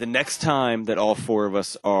 The next time that all four of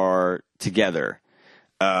us are together,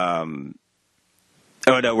 we're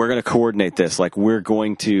going to coordinate this. Like, we're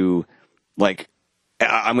going to, like,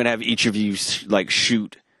 I'm going to have each of you, like,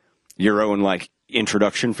 shoot your own, like,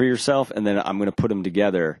 introduction for yourself, and then I'm going to put them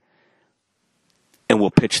together, and we'll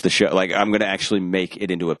pitch the show. Like, I'm going to actually make it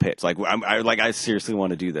into a pitch. Like, I seriously want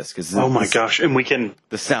to do this. Oh, my gosh, and we can...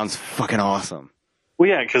 This sounds fucking awesome. Well,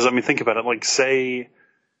 yeah, because, I mean, think about it. Like, say...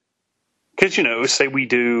 Because, you know, say we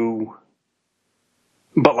do,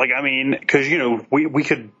 but like, I mean, because, you know,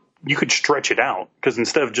 you could stretch it out, because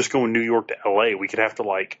instead of just going New York to LA, we could have to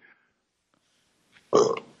like,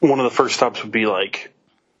 one of the first stops would be like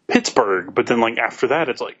Pittsburgh, but then like after that,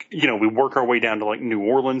 it's like, you know, we work our way down to like New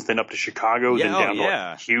Orleans, then up to Chicago, then down to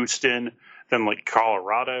like Houston, then like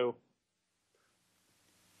Colorado.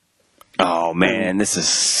 Oh man, this is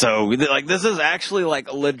so, like, this is actually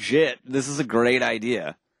like legit. This is a great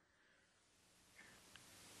idea.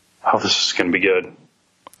 Oh, this is going to be good.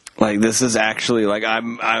 Like, this is actually, like,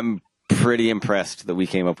 I'm pretty impressed that we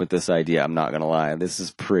came up with this idea. I'm not going to lie. This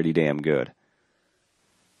is pretty damn good.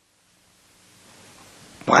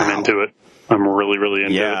 Wow. I'm into it. I'm really, really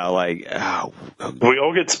into it. Yeah, like, we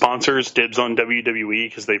all get sponsors, dibs on WWE,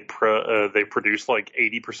 because they produce like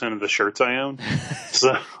 80% of the shirts I own.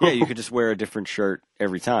 So yeah, you could just wear a different shirt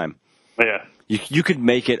every time. Yeah. You could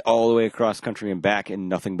make it all the way across country and back in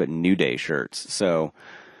nothing but New Day shirts. So...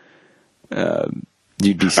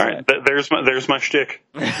 you'd be sad. All right, there's my shtick.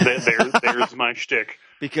 There's my shtick.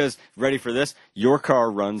 Because, ready for this, your car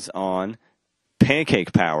runs on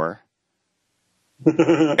pancake power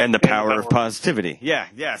and the power of positivity.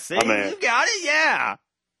 Yeah, see? You got it, yeah.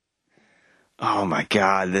 Oh my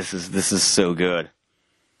god, this is so good.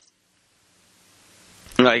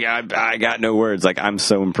 Like, I got no words. Like, I'm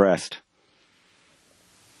so impressed.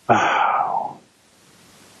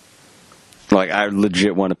 Like, I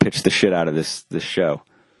legit want to pitch the shit out of this show.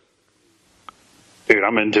 Dude,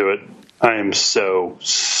 I'm into it. I am so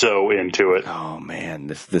into it. Oh man,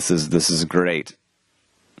 this is great.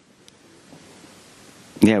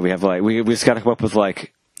 Yeah, we have like we just got to come up with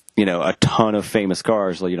like, you know, a ton of famous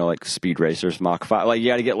cars, like, you know, like Speed Racers, Mach 5. Like, you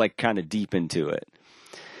got to get like kind of deep into it,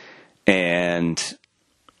 and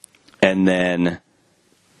then.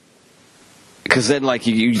 Because then, like,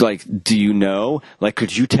 you like, do you know? Like,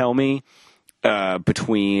 could you tell me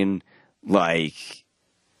between, like,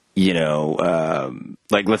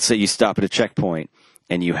 like let's say you stop at a checkpoint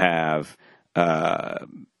and you have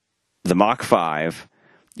the Mach 5,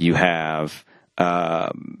 you have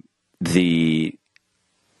the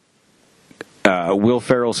Will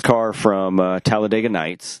Ferrell's car from Talladega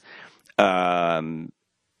Nights. I'm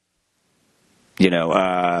trying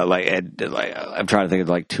to think of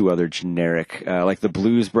like two other generic, like the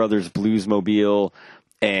Blues Brothers Bluesmobile,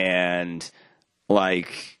 and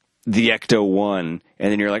like the Ecto One.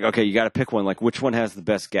 And then you're like, okay, you got to pick one. Like, which one has the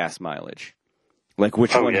best gas mileage? Like,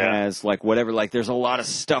 which one has like whatever? Like, there's a lot of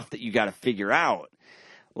stuff that you got to figure out,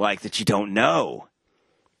 like that you don't know.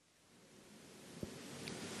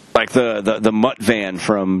 Like the Mutt van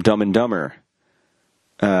from Dumb and Dumber.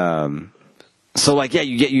 So like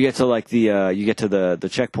you get to like the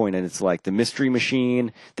checkpoint, and it's like the Mystery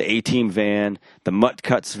Machine, the A-Team van, the Mutt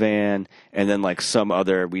Cuts van, and then like some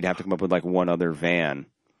other. We'd have to come up with like one other van.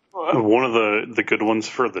 One of the good ones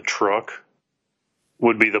for the truck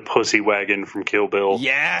would be the Pussy Wagon from Kill Bill.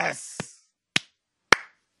 Yes.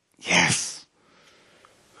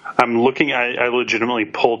 I'm looking. I legitimately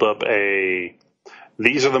pulled up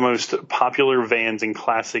These are the most popular vans in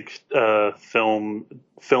classic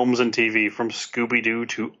films and TV, from Scooby-Doo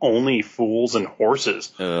to Only Fools and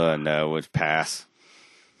Horses. No, it's pass.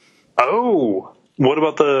 Oh, what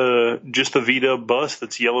about just the VW bus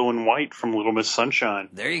that's yellow and white from Little Miss Sunshine?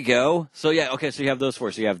 There you go. So yeah, okay, so you have those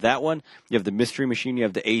four. So you have that one, you have the Mystery Machine, you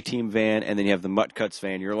have the A-Team van, and then you have the Mutt Cuts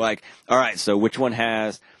van. You're like, all right, so which one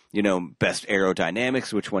has, best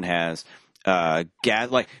aerodynamics? Which one has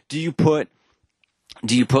gas? Like, do you put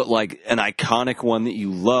like an iconic one that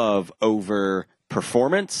you love over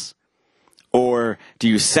performance? Or do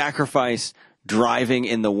you sacrifice driving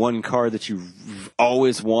in the one car that you've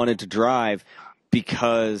always wanted to drive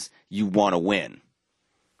because you want to win?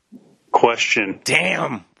 Question.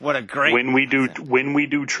 Damn, what a great... When we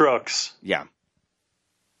do trucks, yeah,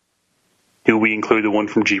 do we include the one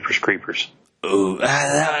from Jeepers Creepers? Ooh,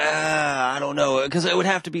 I don't know, because it would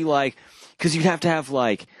have to be like... Because you'd have to have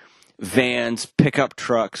like vans, pickup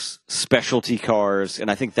trucks, specialty cars,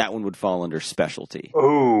 and I think that one would fall under specialty.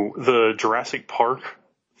 Oh, the Jurassic Park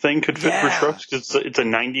thing could fit for trucks, because it's a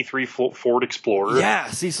 93 Ford Explorer. Yeah,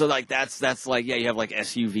 see, so like that's like, yeah, you have like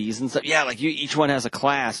SUVs and stuff. Yeah, like each one has a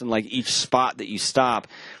class, and like each spot that you stop,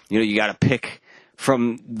 you got to pick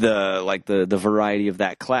from the variety of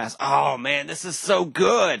that class. Oh man, this is so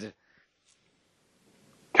good.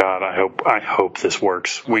 God, I hope this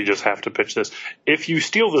works. We just have to pitch this. If you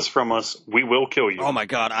steal this from us, we will kill you. Oh my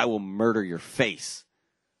God, I will murder your face.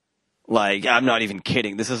 Like, I'm not even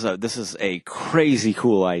kidding. This is a crazy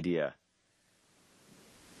cool idea.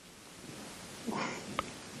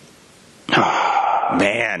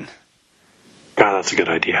 Man. God, that's a good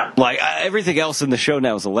idea. Like, everything else in the show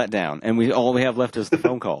now is a letdown, and all we have left is the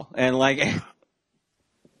phone call. And like,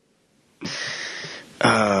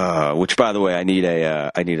 which, by the way, I need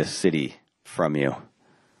a city from you.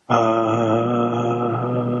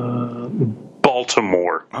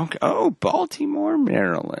 Baltimore. Okay. Oh, Baltimore,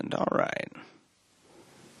 Maryland. All right.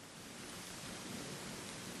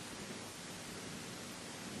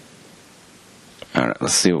 All right.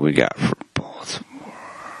 Let's see what we got for Baltimore.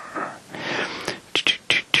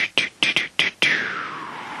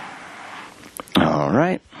 All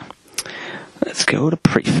right. Let's go to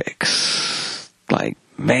prefix. Like,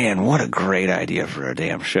 man, what a great idea for a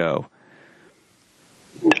damn show.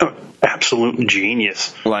 Absolute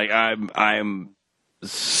genius. Like, I'm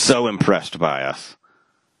so impressed by us.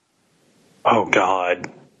 Oh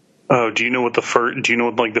God. Oh, do you know what the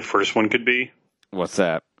first one could be? What's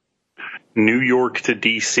that? New York to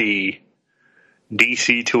DC,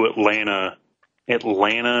 DC to Atlanta,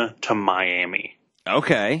 Atlanta to Miami.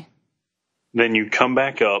 Okay. Then you come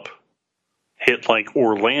back up, hit like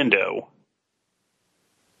Orlando.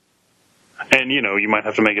 And, you might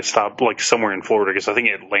have to make a stop like somewhere in Florida, because I think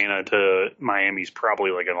Atlanta to Miami is probably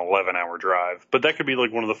like an 11-hour drive. But that could be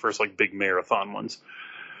like one of the first like big marathon ones.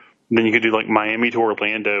 Then you could do like Miami to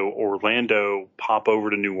Orlando, pop over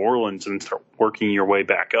to New Orleans, and start working your way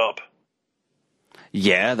back up.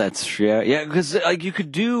 Yeah, that's true. Yeah, because like you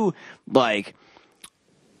could do like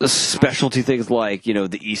specialty things like,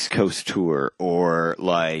 the East Coast tour, or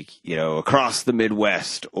like, across the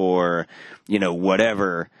Midwest, or,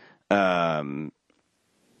 whatever. So I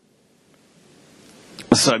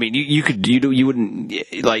mean, you wouldn't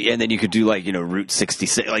like, and then you could do like, Route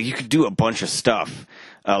 66. Like you could do a bunch of stuff.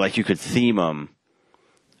 Like you could theme them.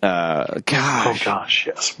 Gosh. Oh gosh,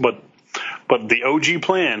 yes. But the OG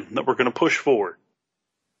plan that we're going to push for,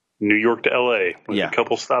 New York to LA, with a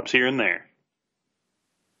couple stops here and there.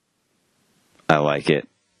 I like it.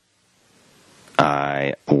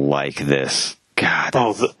 I like this. God.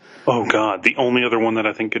 Oh God. The only other one that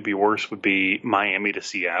I think could be worse would be Miami to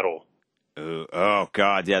Seattle. Oh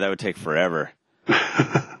God. Yeah, that would take forever.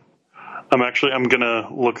 I'm gonna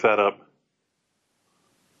look that up.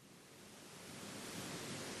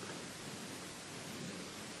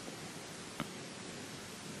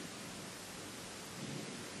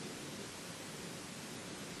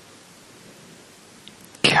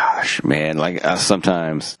 Gosh, man, like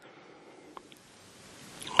sometimes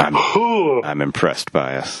I'm impressed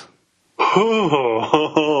by us.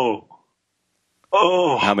 Oh.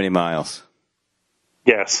 How many miles?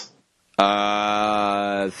 Yes.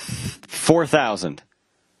 4,000.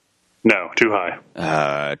 No, too high.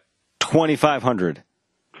 2,500.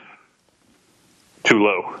 Too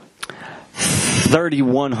low.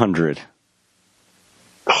 3,100.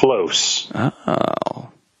 Close. Oh.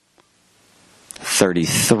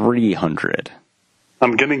 3,300.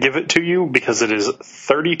 I'm going to give it to you because it is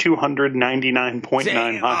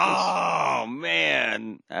 3,299.9 miles. Oh,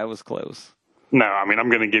 man. That was close. No, I mean, I'm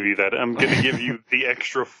going to give you that. I'm going to give you the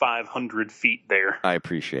extra 500 feet there. I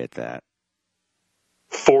appreciate that.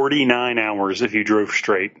 49 hours if you drove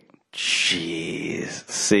straight. Jeez.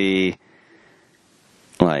 See,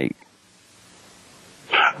 like...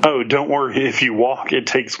 Oh, don't worry. If you walk, it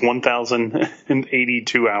takes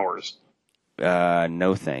 1,082 hours.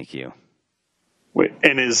 No, thank you. Wait,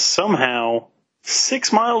 and is somehow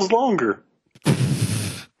 6 miles longer.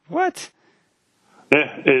 What?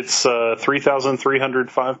 Yeah, it's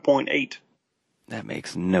 3,305.8. That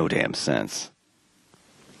makes no damn sense.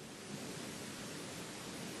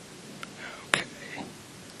 Okay.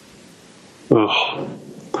 Ugh.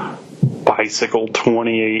 Bicycle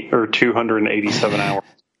 28 or 287 hours.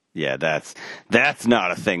 Yeah, that's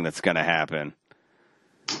not a thing that's going to happen.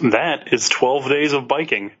 That is 12 days of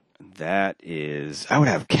biking. That is... I would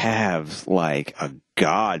have calves like a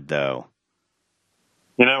god, though.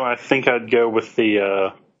 You know, I think I'd go with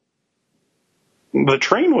the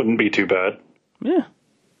train wouldn't be too bad. Yeah.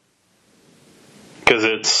 Because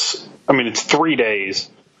it's 3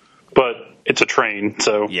 days, but it's a train,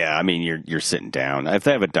 so... Yeah, I mean, you're sitting down. If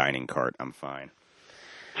they have a dining cart, I'm fine.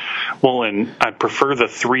 Well, and I prefer the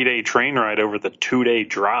 3-day train ride over the 2-day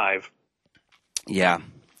drive. Yeah.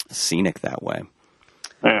 Scenic that way.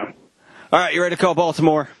 Yeah. All right, you ready to call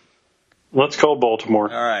Baltimore? Let's call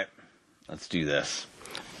Baltimore. All right. Let's do this.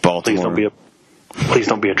 Baltimore. Please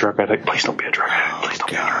don't be a drug addict. Please don't be a drug addict. Please don't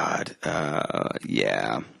be a drug addict.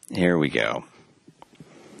 Yeah. Here we go.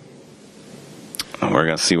 We're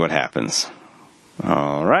going to see what happens.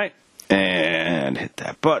 All right. And hit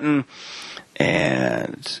that button.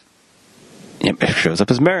 And yep, it shows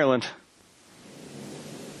up as Maryland.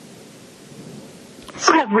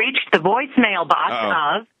 You have reached the voicemail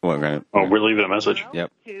box of... we're leaving a message.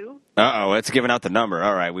 Yep. Uh-oh, it's giving out the number.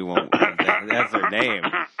 All right, we won't... That's their name.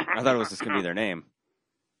 I thought it was just going to be their name.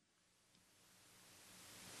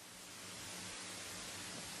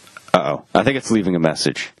 Uh-oh. I think it's leaving a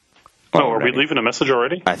message. Are we leaving a message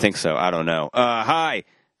already? I think so. I don't know. Hi,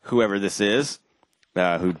 whoever this is,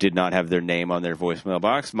 who did not have their name on their voicemail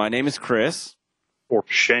box. My name is Chris. For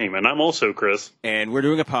shame. And I'm also Chris. And we're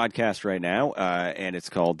doing a podcast right now, and it's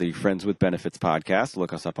called the Friends with Benefits Podcast.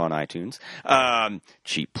 Look us up on iTunes.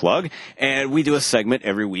 Cheap plug. And we do a segment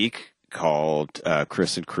every week called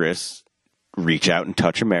Chris and Chris Reach Out and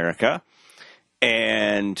Touch America.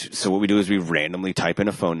 And so what we do is we randomly type in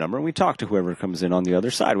a phone number, and we talk to whoever comes in on the other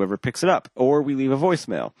side, whoever picks it up, or we leave a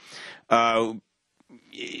voicemail.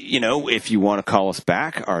 If you want to call us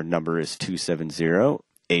back, our number is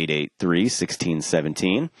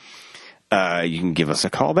 270-883-1617. You can give us a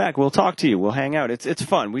call back. We'll talk to you. We'll hang out. It's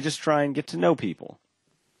fun. We just try and get to know people.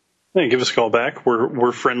 Hey, give us a call back.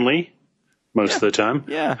 We're friendly most of the time.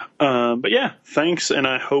 Yeah. But yeah, thanks, and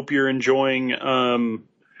I hope you're enjoying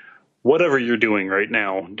whatever you're doing right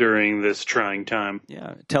now during this trying time.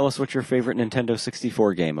 Yeah. Tell us what your favorite Nintendo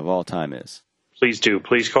 64 game of all time is. Please do.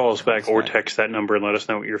 Please call us back or text that number and let us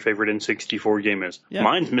know what your favorite N64 game is. Yeah.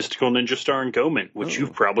 Mine's Mystical Ninja Star Engulfment, which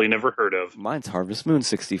you've probably never heard of. Mine's Harvest Moon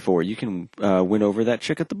 64. You can win over that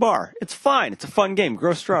chick at the bar. It's fine. It's a fun game.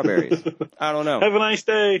 Grow strawberries. I don't know. Have a nice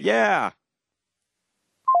day. Yeah.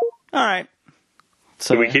 All right.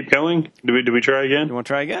 So, do we keep going? Do we try again? You want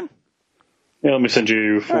to try again? Yeah, let me send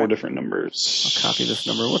you 4 different numbers. I'll copy this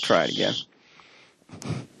number. We'll try it again.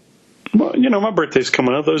 Well, my birthday's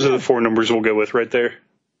coming up. Those are the 4 numbers we'll go with right there.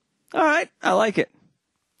 All right. I like it.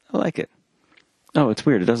 Oh, it's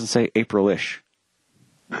weird. It doesn't say April-ish.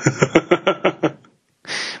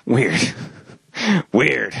 Weird.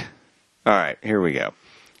 All right. Here we go.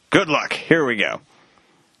 Good luck. Here we go.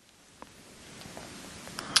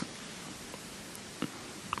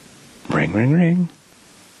 Ring, ring, ring.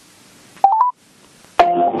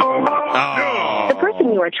 The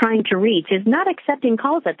person you are trying to reach is not accepting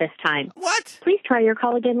calls at this time. What? Please try your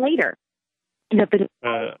call again later.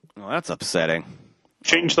 Well, that's upsetting.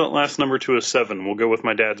 Change that last number to a 7. We'll go with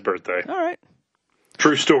my dad's birthday. All right.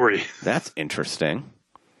 True story. That's interesting.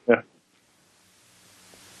 Yeah.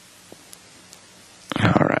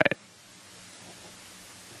 All right.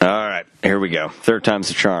 All right. Here we go. Third time's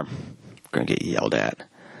the charm. We're going to get yelled at.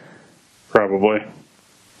 Probably.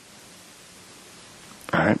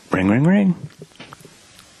 All right. Ring, ring, ring.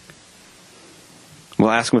 We'll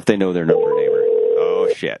ask them if they know their number, neighbor.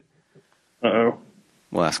 Oh, shit. Uh-oh.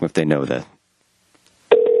 We'll ask them if they know the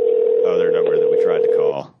other number that we tried to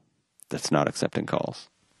call that's not accepting calls.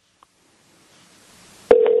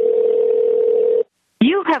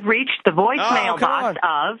 You have reached the voicemail come box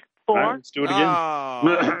of All 4. right, let's do it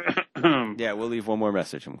again. Yeah, we'll leave one more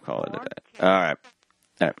message and we'll call it a day. All right.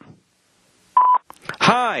 All right.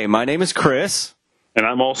 Hi, my name is Chris. And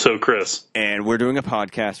I'm also Chris. And we're doing a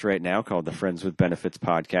podcast right now called the Friends with Benefits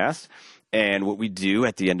Podcast. And what we do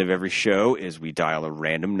at the end of every show is we dial a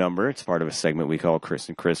random number. It's part of a segment we call Chris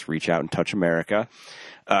and Chris Reach Out and Touch America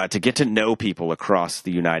to get to know people across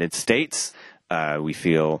the United States. We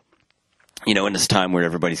feel, in this time where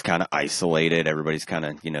everybody's kind of isolated, everybody's kind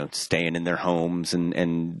of, staying in their homes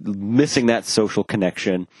and missing that social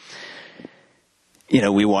connection.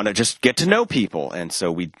 We want to just get to know people. And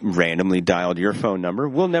so we randomly dialed your phone number.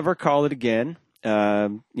 We'll never call it again,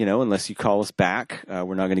 unless you call us back.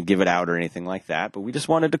 We're not going to give it out or anything like that. But we just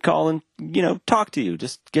wanted to call and, talk to you,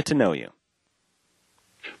 just get to know you.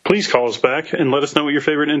 Please call us back and let us know what your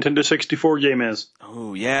favorite Nintendo 64 game is.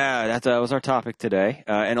 Oh, yeah, that was our topic today.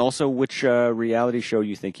 And also which reality show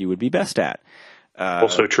you think you would be best at.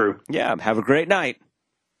 Also true. Yeah, have a great night.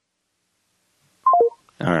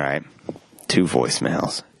 All right. 2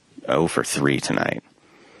 voicemails. 0 for 3 tonight.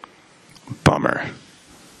 Bummer.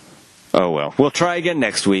 Oh, well. We'll try again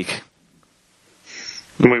next week.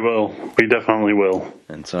 We will. We definitely will.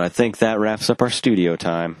 And so I think that wraps up our studio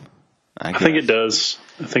time. I think it does.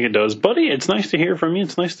 Buddy, it's nice to hear from you.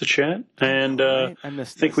 It's nice to chat. And I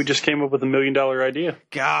think we just came up with $1 million idea.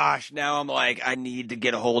 Gosh, now I'm like, I need to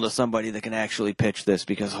get a hold of somebody that can actually pitch this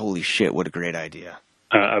because holy shit, what a great idea.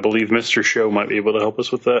 I believe Mr. Show might be able to help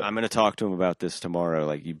us with that. I'm going to talk to him about this tomorrow,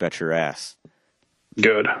 like you bet your ass.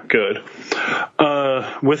 Good.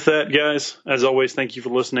 With that, guys, as always, thank you for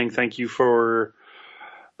listening. Thank you for,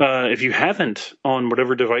 if you haven't, on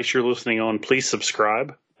whatever device you're listening on, please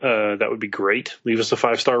subscribe. That would be great. Leave us a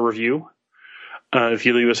 5-star review. If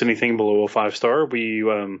you leave us anything below a 5-star, we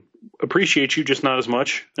appreciate you, just not as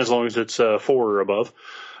much, as long as it's 4 or above.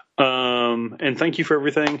 And thank you for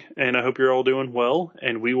everything, and I hope you're all doing well,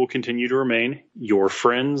 and we will continue to remain your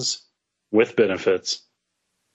friends with benefits.